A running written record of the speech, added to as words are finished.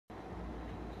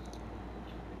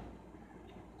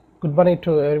Good morning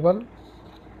to everyone.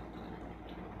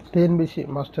 TNBC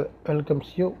Master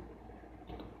welcomes you.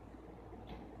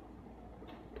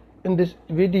 In this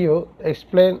video,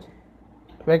 explain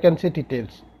vacancy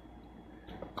details.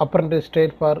 Apprentice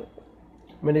trade for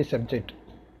many subjects.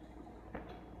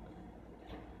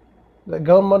 The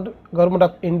Government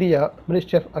of India,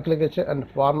 Ministry of Agriculture and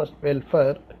Farmers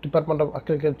Welfare, Department of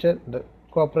Agriculture, the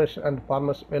Cooperation and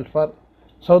Farmers Welfare,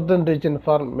 Southern Region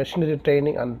Farm Machinery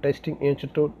Training and Testing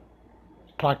Institute,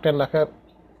 Tractor Nagar,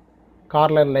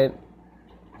 Carland Lane,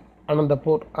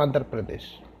 Anandapur, Andhra Pradesh.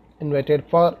 Invited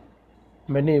for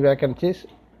many vacancies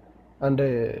and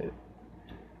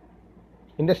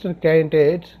interested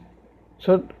candidates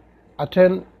should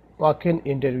attend walk-in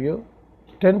interview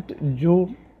 10th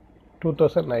June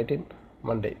 2019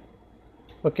 Monday.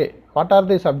 Okay, what are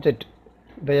the subjects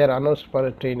they are announced for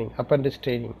training, apprentice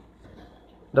training?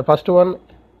 The first one,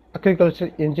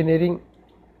 agriculture engineering,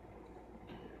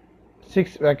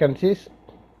 6 vacancies,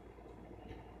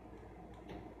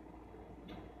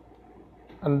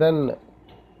 and then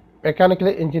mechanical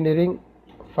engineering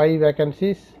 5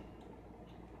 vacancies,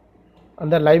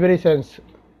 and the library science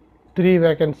 3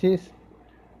 vacancies,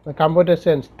 the computer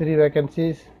science 3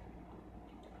 vacancies,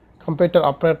 computer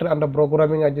operator and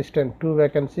programming assistant 2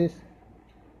 vacancies,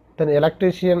 then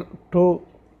electrician 2,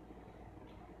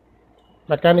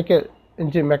 mechanic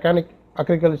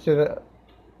agriculture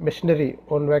machinery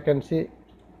 1 vacancy,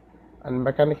 and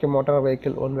mechanical motor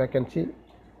vehicle 1 vacancy,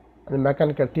 and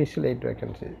mechanical diesel 8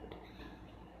 vacancies.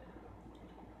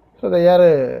 So they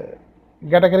are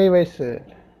category wise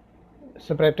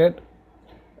separated.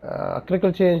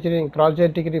 Agriculture engineering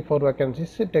graduate degree 4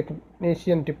 vacancies,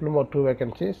 technician diploma 2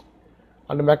 vacancies,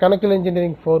 and mechanical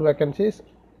engineering 4 vacancies,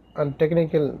 and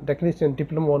technician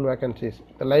diploma 1 vacancies.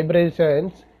 The library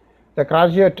science, the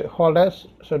graduate holders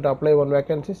should apply 1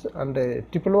 vacancies, and the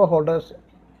diploma holders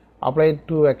apply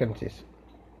 2 vacancies.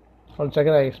 Once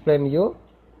again I explain you.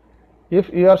 If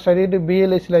you are studied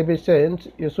BLS library science,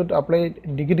 you should apply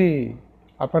degree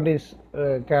apprentice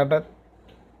cadre,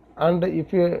 and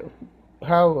if you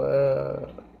have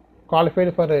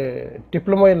qualified for a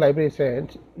diploma in library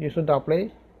science, you should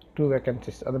apply 2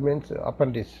 vacancies, that means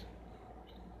apprentice.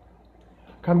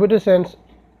 Computer science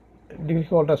degree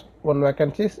holders 1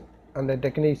 vacancies, and the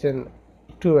technician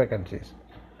 2 vacancies.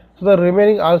 So the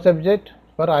remaining all subject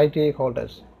for ITI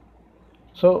holders.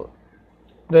 So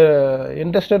the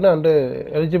interested and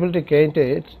eligibility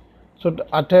candidates should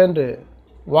attend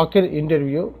walk-in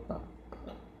interview,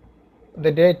 the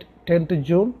date 10th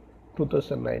June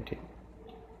 2019.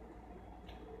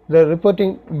 The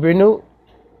reporting venue,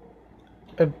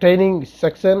 training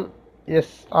section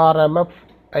SRMF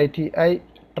ITI,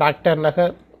 Tractor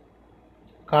Nagar,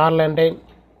 Carland Lane,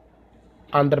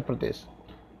 Andhra Pradesh.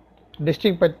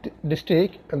 District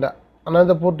and the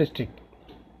Anandapur district.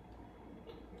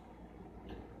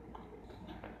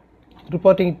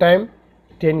 Reporting time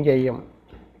 10 AM.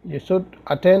 You should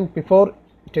attend before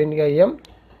 10 AM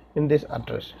in this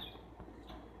address.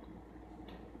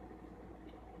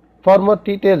 For more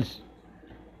details,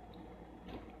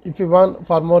 if you want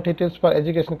for more details for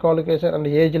education qualification and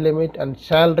age limit and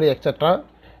salary etc.,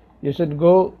 you should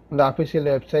go on the official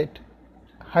website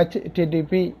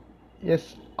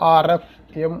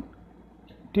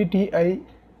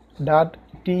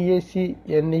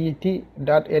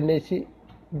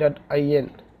https://mtti.tacnet.nac.in.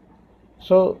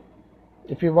 So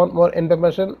if you want more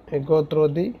information, you go through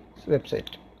the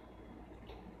website.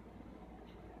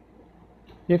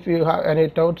 If you have any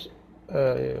doubts,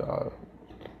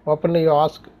 openly you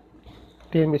ask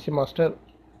TNBC Master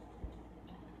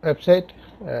website,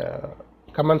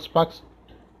 comments box.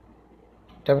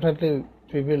 Definitely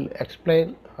we will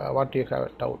explain what you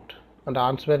have doubt and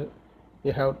answer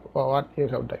you have what you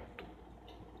have doubt.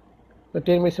 The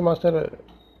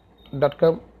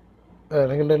TNBCmaster.com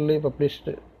regularly published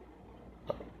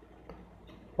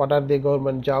what are the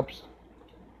government jobs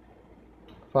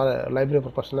for library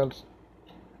professionals,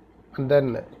 and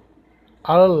then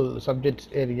all subjects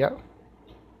area.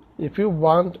 If you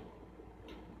want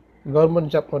government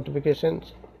job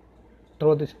notifications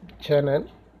through this channel,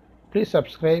 please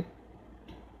subscribe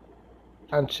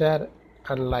and share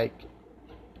and like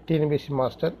TNBC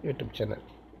Master YouTube channel.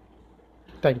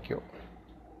 Thank you.